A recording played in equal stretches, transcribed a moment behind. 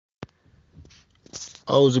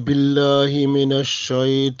أعوذ بالله من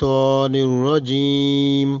الشيطان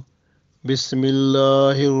الرجيم بسم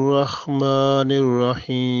الله الرحمن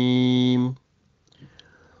الرحيم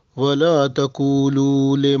ولا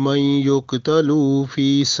تقولوا لمن يقتل في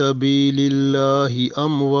سبيل الله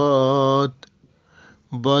أموات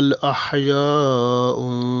بل أحياء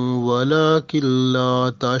ولكن لا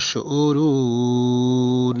تشعرون.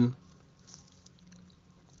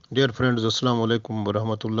 Dear friends, Assalamu alaikum wa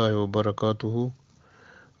rahmatullahi wa barakatuhu.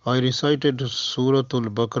 I recited Surah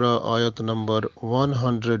Baqarah Ayat number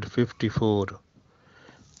 154.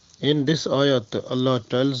 In this ayat, Allah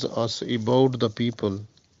tells us about the people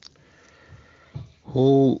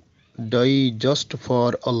who die just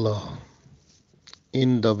for Allah,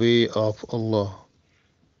 in the way of Allah.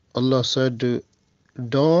 Allah said,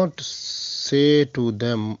 don't say to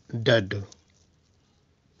them dead,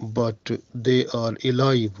 but they are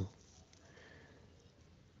alive.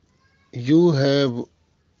 You have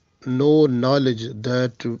no knowledge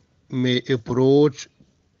that may approach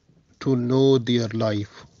to know their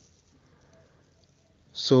life.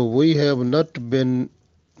 So we have not been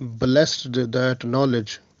blessed that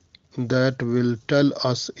knowledge that will tell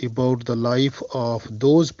us about the life of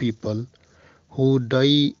those people who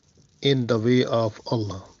die in the way of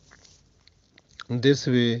Allah. This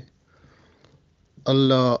way,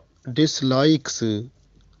 Allah dislikes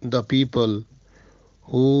the people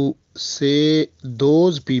who say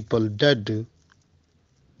those people dead,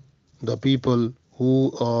 the people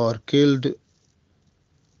who are killed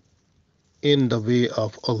in the way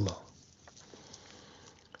of Allah.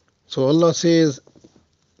 So Allah says,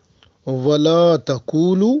 Wala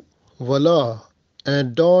taqulu, wala,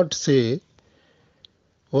 and don't say,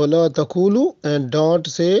 wala taqulu, and don't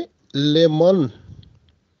say, leman,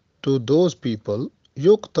 to those people,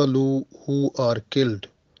 yuqtalu, who are killed,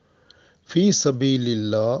 fi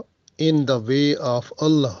sabilillah, in the way of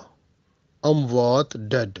Allah, amwat,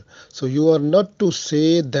 dead. So you are not to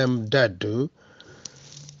say them dead,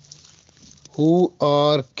 who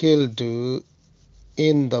are killed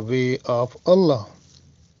in the way of Allah.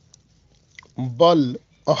 Bal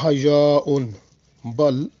ahya'un,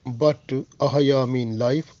 bal, but, ahya mean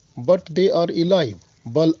life, but they are alive.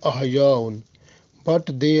 Bal ahya'un,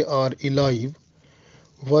 but they are alive.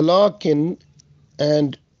 Walakin,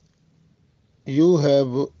 and you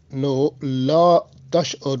have no, la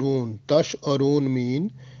tash'arun. Tash'arun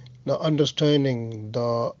mean the understanding,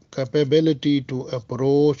 the capability to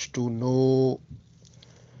approach, to know.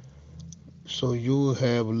 So you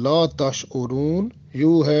have la tash'urun,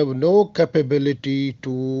 you have no capability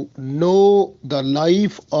to know the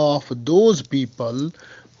life of those people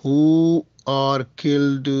who are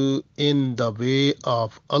killed in the way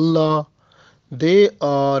of Allah. They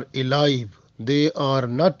are alive, they are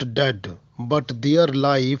not dead, but their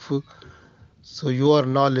life, so your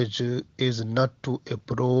knowledge is not to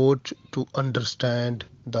approach to understand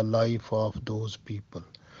the life of those people.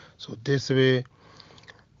 So this way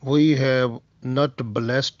we have not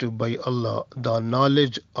blessed by Allah the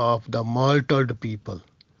knowledge of the martyred people,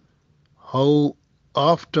 how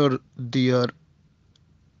after their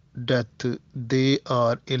death they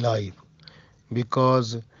are alive,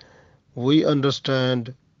 because we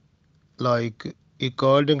understand, like,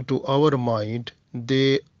 according to our mind,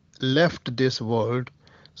 they left this world.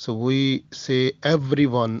 So we say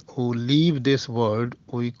everyone who leave this world,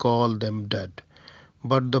 we call them dead.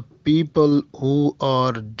 But the people who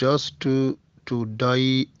are just to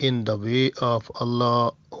die in the way of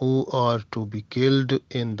Allah, who are to be killed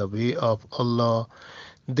in the way of Allah,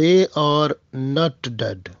 they are not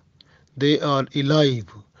dead, they are alive.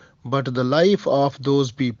 But the life of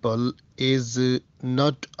those people is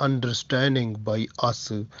not understanding by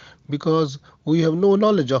us, because we have no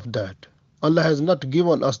knowledge of that. Allah has not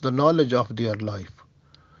given us the knowledge of their life.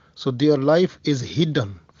 So their life is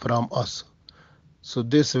hidden from us. So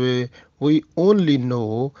this way we only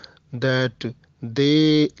know that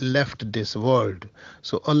they left this world.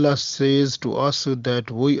 So Allah says to us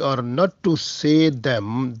that we are not to say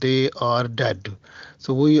them they are dead.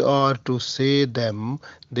 So we are to say them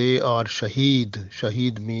they are shaheed.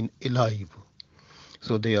 Shaheed mean alive.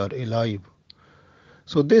 So they are alive.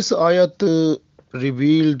 So this ayat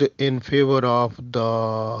revealed in favor of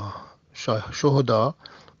the shuhada,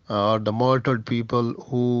 or the martyred people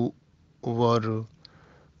who were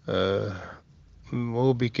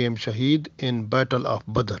who became shaheed in Battle of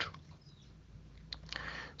Badr.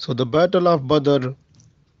 So the Battle of Badr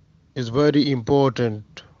is very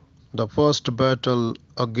important, the first battle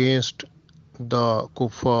against the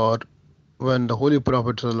kuffar when the Holy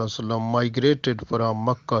Prophet ﷺ migrated from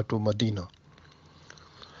Mecca to Medina.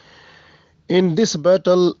 In this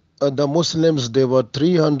battle, the Muslims they were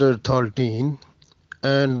 313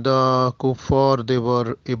 and the Kuffar they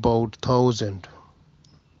were about 1000.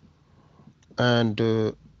 And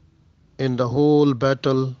in the whole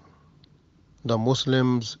battle, the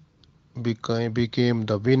Muslims became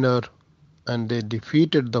the winner and they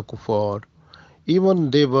defeated the Kuffar.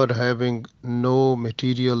 Even they were having no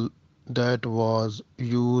material that was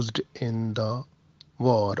used in the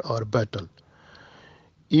war or battle.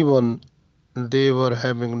 Even they were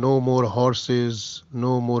having no more horses,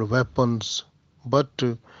 no more weapons, but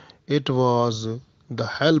it was the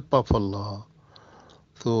help of Allah.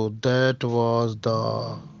 So that was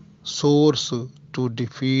the source to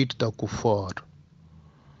defeat the kuffar.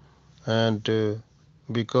 And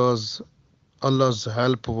because Allah's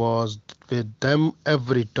help was with them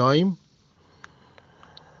every time,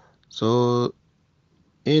 so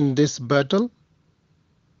in this battle,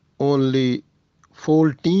 only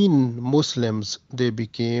 14 Muslims they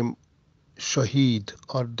became shaheed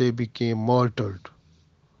or they became martyred.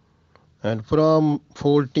 And from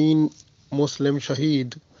 14 Muslim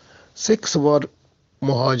shaheed, 6 were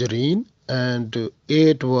muhajirin and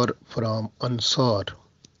 8 were from Ansar.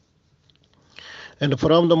 And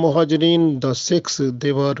from the muhajirin, the 6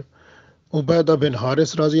 they were Ubaidah bin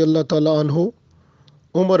Haris radiallahu ta'ala anhu,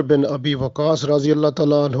 Umar bin Abi Waqas radiallahu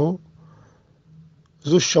ta'ala anhu,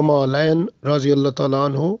 Zushamalain radiallahu ta'ala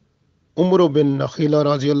anhu, Umar bin Nakhila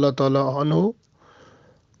radiallahu ta'ala anhu,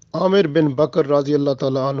 Amir bin Bakr radiallahu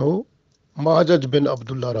ta'ala anhu, Mahajaj bin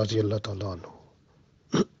Abdullah radiallahu ta'ala anhu.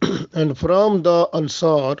 And from the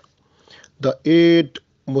Ansar, the 8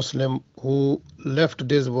 Muslim who left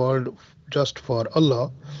this world just for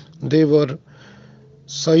Allah, they were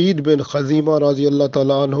Saeed bin Khazima radiallahu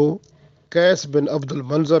ta'ala anhu, Qais bin Abdul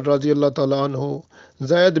Manzar radiallahu ta'ala anhu,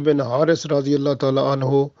 Zaid bin Haris radiallahu ta'ala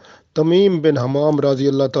anhu, Tamim bin Hamam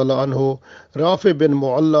radiallahu ta'ala anhu, Rafi bin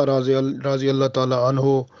Mu'alla radiallahu ta'ala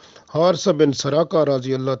anhu, Harsa bin Saraka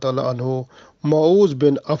radiallahu ta'ala anhu, Ma'uz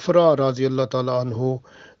bin Afra radiallahu ta'ala anhu,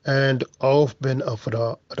 and Auf bin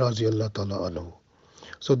Afra radiallahu ta'ala anhu.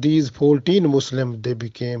 So these 14 Muslims, they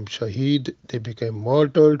became shaheed, they became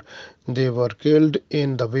martyred, they were killed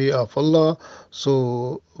in the way of Allah.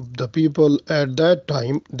 So the people at that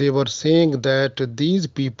time, they were saying that these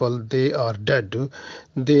people, they are dead.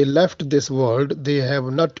 They left this world, they have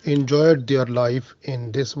not enjoyed their life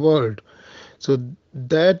in this world. So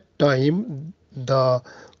that time, the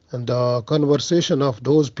conversation of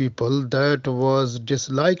those people that was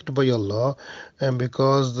disliked by Allah, and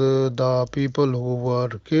because the people who were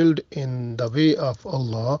killed in the way of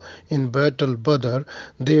Allah in battle Badr,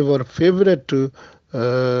 they were favorite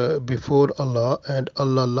before Allah, and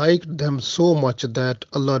Allah liked them so much that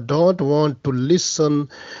Allah don't want to listen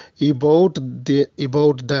about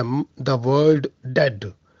them the word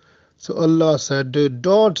dead. So Allah said,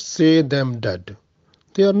 don't say them dead.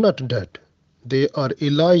 They are not dead. They are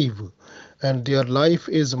alive, and their life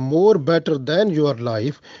is more better than your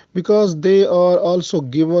life because they are also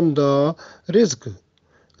given the rizq.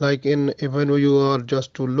 Like when you are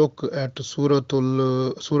just to look at Surah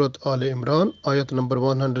Al Imran, ayat number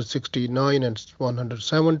 169 and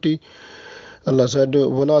 170, Allah said,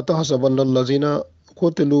 وَلَا تَحْسَبَنَّ الَّذِينَ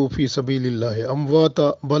قُتِلُوا فِي سَبِيلِ اللَّهِ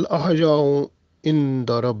أَمْوَاتًا بَلْ أَحْيَاءٌ عِنْدَ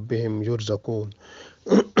رَبِّهِمْ يُرْزَقُونَ.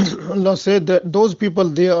 Allah said that those people,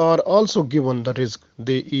 they are also given the rizq.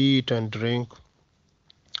 They eat and drink.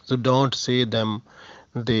 So don't say them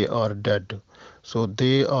they are dead. So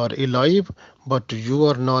they are alive, but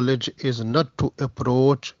your knowledge is not to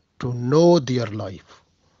approach to know their life.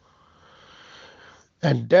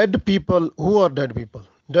 And dead people, who are dead people?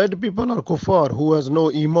 Dead people are kuffar who has no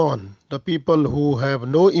iman. The people who have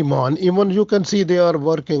no iman, even you can see they are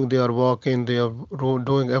working, they are walking, they are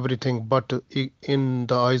doing everything, but in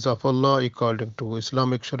the eyes of Allah, according to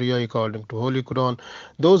Islamic Sharia, according to Holy Quran,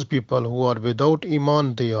 those people who are without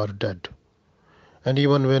iman, they are dead. And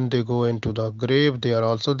even when they go into the grave, they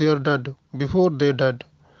are dead before they dead.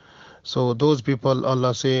 So those people,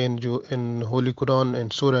 Allah say in Holy Quran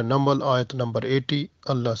in Surah Naml ayat number 80,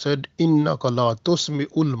 Allah said, Innaka la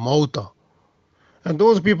tusmi'ul mauta. And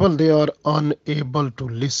those people, they are unable to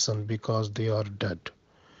listen because they are dead.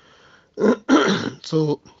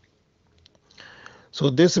 So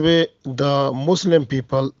this way, the Muslim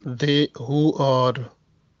people, they who are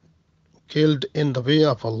killed in the way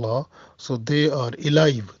of Allah, so they are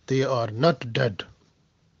alive, they are not dead.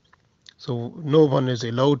 So no one is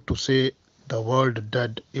allowed to say the word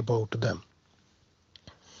dead about them.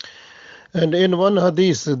 And in one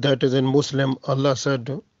hadith that is in Muslim, Allah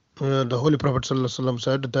said, the Holy Prophet ﷺ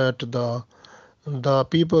said that the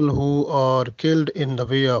people who are killed in the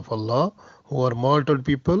way of Allah, who are martyred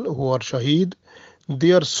people, who are shaheed,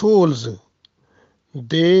 their souls,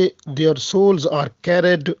 their souls are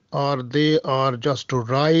carried, or they are just to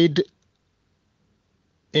ride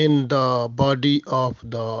in the body of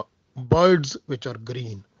the birds which are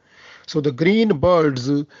green. So the green birds,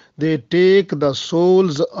 they take the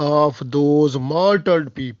souls of those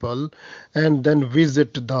martyred people and then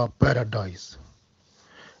visit the paradise.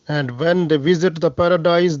 And when they visit the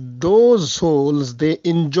paradise, those souls, they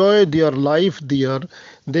enjoy their life there.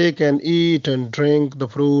 They can eat and drink the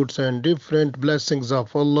fruits and different blessings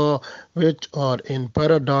of Allah which are in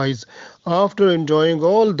paradise. After enjoying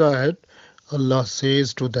all that, Allah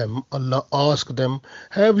says to them, Allah asks them,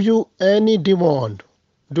 have you any demand?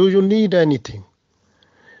 Do you need anything?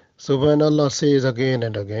 So when Allah says again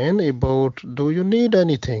and again about do you need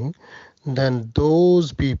anything, then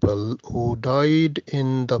those people who died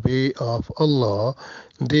in the way of Allah,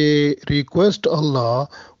 they request Allah,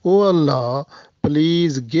 oh Allah,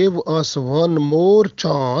 please give us one more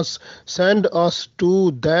chance, send us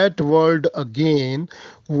to that world again.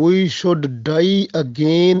 We should die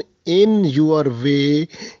again in your way,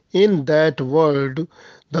 in that world.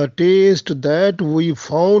 The taste that we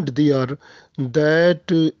found there,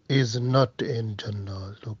 that is not in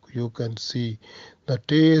Jannah. Look, you can see the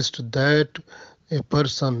taste that a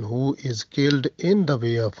person who is killed in the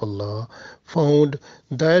way of Allah found,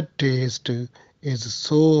 that taste is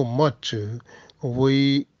so much,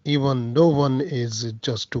 we even no one is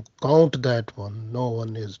just to count that one, no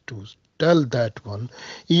one is to tell that one.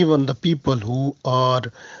 Even the people who are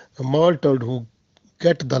martyred, who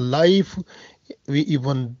get the life, we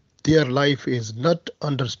even their life is not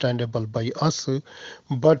understandable by us,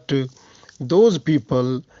 but those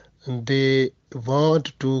people, they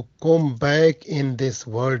want to come back in this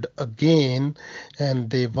world again, and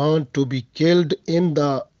they want to be killed in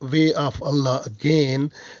the way of Allah again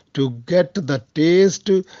to get the taste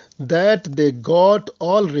that they got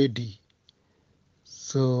already.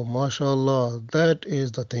 So mashallah, that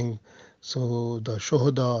is the thing. So the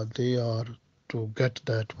shuhada, they are to get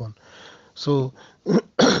that one. So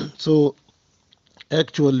so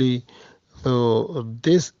actually, so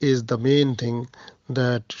this is the main thing,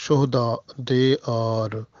 that shuhada, they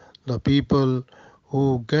are the people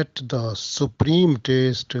who get the supreme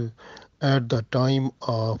taste at the time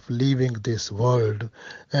of leaving this world,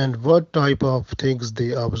 and what type of things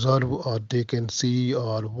they observe or they can see,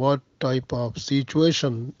 or what type of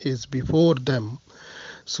situation is before them.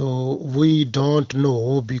 So we don't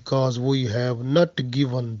know because we have not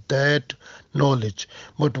given that knowledge,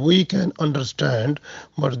 but we can understand.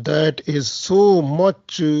 But that is so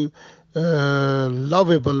much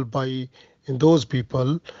lovable by those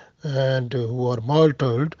people and who are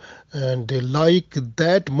martyred, and they like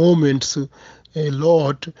that moments a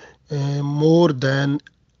lot, more than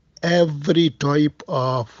every type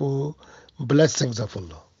of blessings of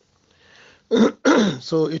Allah.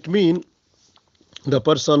 So it means the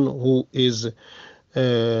person who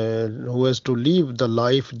has to live the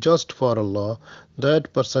life just for Allah,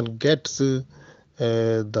 that person gets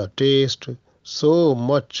the taste so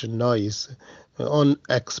much nice,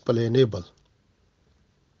 unexplainable.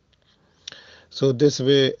 So this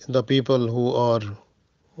way, the people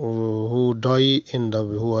who die in the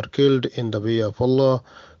who are killed in the way of Allah,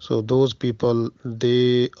 so those people,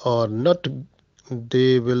 they will not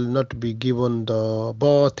be given the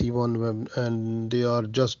bath even when, and they are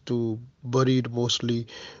just to buried mostly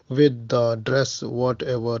with the dress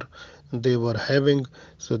whatever they were having.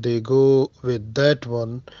 So they go with that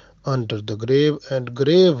one under the grave, and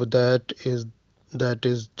grave, that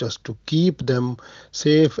is just to keep them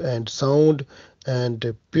safe and sound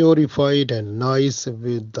and purified and nice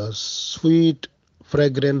with the sweet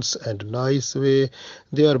fragrance and nice way.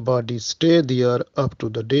 Their bodies stay there up to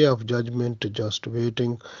the day of judgment, just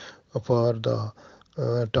waiting for the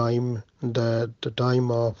time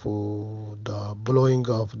of the blowing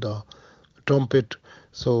of the trumpet.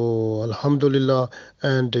 So Alhamdulillah,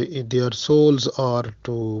 and their souls are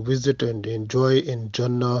to visit and enjoy in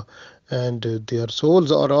Jannah, and their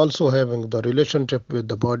souls are also having the relationship with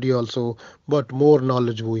the body also, but more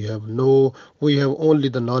knowledge we have. No, we have only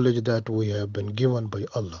the knowledge that we have been given by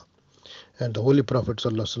Allah and the Holy Prophet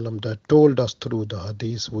ﷺ, that told us through the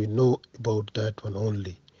hadith. We know about that one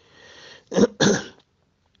only.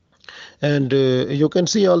 And you can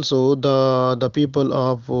see also the people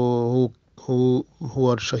of who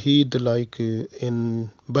are shaheed, like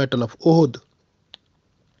in Battle of Uhud.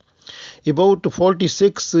 About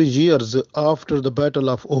 46 years after the Battle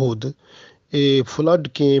of Uhud, a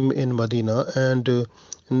flood came in Medina, and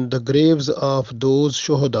the graves of those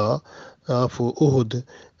shuhada of Uhud,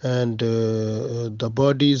 and the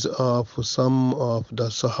bodies of some of the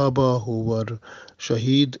Sahaba who were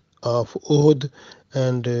Shaheed of Uhud,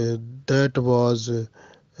 and that was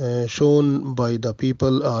shown by the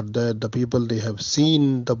people, or that the people they have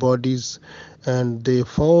seen the bodies, and they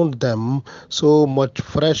found them so much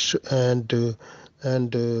fresh, and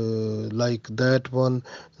like that one,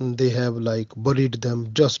 they have like buried them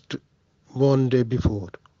just one day before,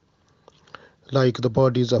 like the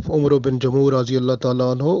bodies of Umar bin Jamur radiallahu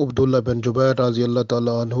ta'ala anhu, Abdullah bin Jubair radiallahu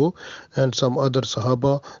ta'ala anhu, and some other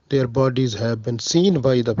Sahaba. Their bodies have been seen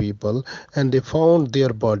by the people, and they found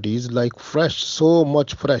their bodies like fresh, so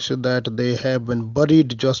much fresh that they have been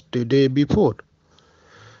buried just a day before.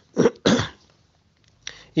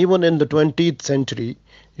 Even in the 20th century,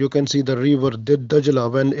 you can see the river Dajla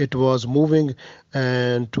when it was moving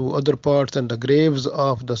and to other parts, and the graves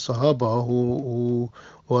of the Sahaba who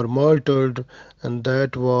were martyred, and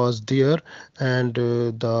that was there. And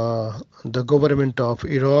the government of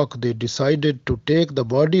Iraq, they decided to take the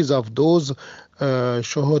bodies of those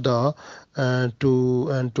Shohada and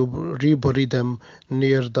to rebury them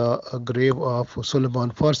near the grave of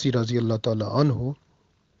Sulaiman Farsi radiallahu ta'ala anhu.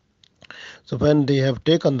 So when they have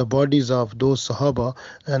taken the bodies of those Sahaba,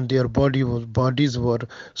 and their bodies were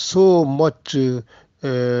so much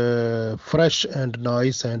fresh and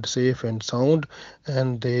nice and safe and sound,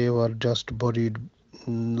 and they were just buried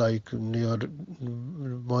like near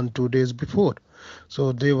 1 2 days before.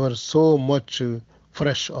 So they were so much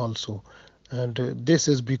fresh also, and this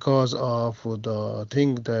is because of the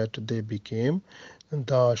thing that they became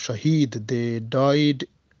the Shaheed. They died,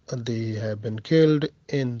 they have been killed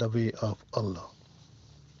in the way of Allah.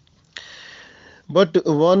 But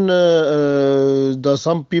one, the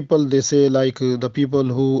some people they say like the people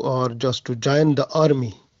who are just to join the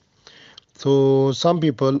army. So some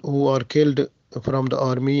people who are killed from the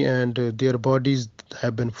army, and their bodies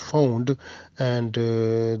have been found, and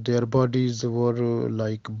their bodies were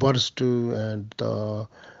like burst, and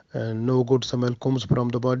no good smell comes from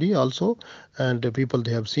the body also, and the people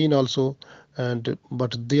they have seen also, and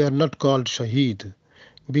but they are not called shaheed,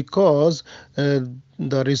 because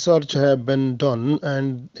the research have been done,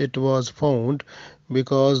 and it was found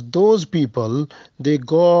because those people they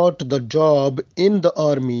got the job in the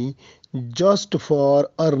army just for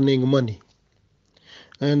earning money,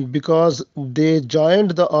 and because they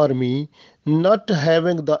joined the army not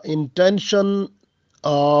having the intention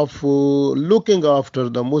of looking after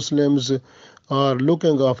the Muslims, or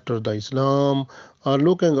looking after the Islam, or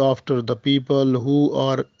looking after the people who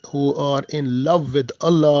are in love with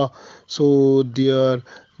Allah. So their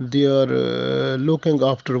looking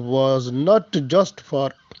after was not just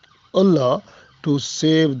for Allah to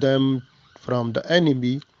save them from the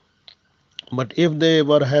enemy, but if they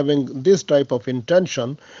were having this type of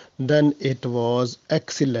intention, then it was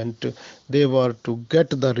excellent. They were to get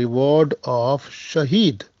the reward of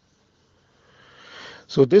Shaheed.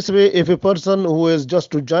 So this way, if a person who is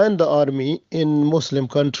just to join the army in Muslim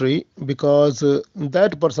country, because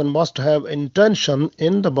that person must have intention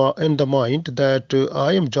in the mind that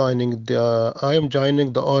I am joining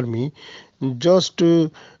the army just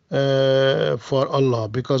for Allah,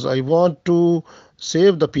 because I want to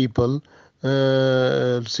save the people,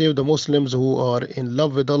 save the Muslims who are in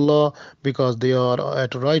love with Allah, because they are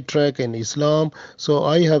at right track in Islam. So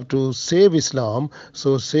I have to save Islam,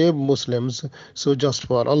 so save Muslims, so just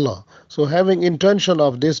for Allah. So having intention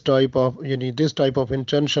of this type of this type of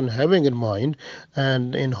intention having in mind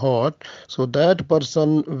and in heart, so that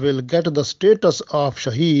person will get the status of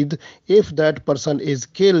Shaheed if that person is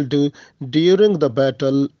killed during the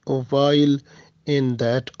battle while in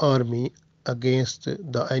that army against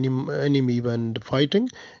the enemy when fighting,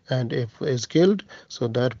 and if is killed, so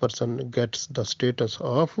that person gets the status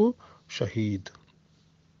of Shaheed.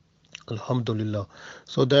 Alhamdulillah.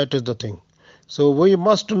 So that is the thing. So we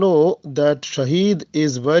must know that Shaheed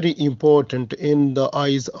is very important in the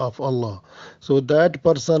eyes of Allah. So that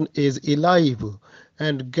person is alive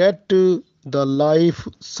and get the life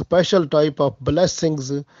special type of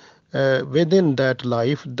blessings within that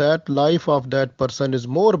life. That life of that person is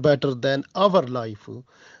more better than our life,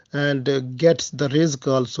 and gets the rizq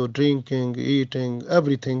also, drinking, eating,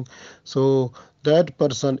 everything. So that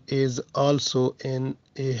person is also in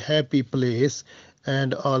a happy place,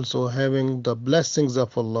 and also having the blessings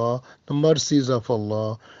of Allah, the mercies of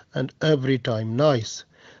Allah, and every time nice.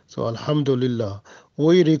 So Alhamdulillah,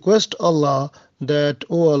 we request Allah that,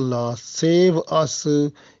 O Allah, save us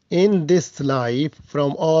in this life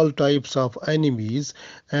from all types of enemies,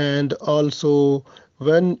 and also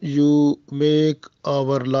when you make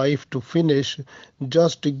our life to finish,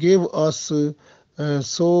 just give us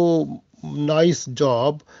so nice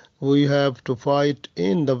job. We have to fight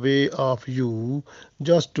in the way of you,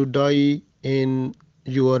 just to die in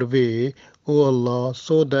your way, O Allah,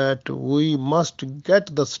 so that we must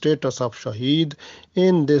get the status of Shaheed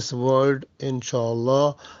in this world,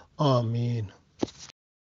 inshallah. Ameen.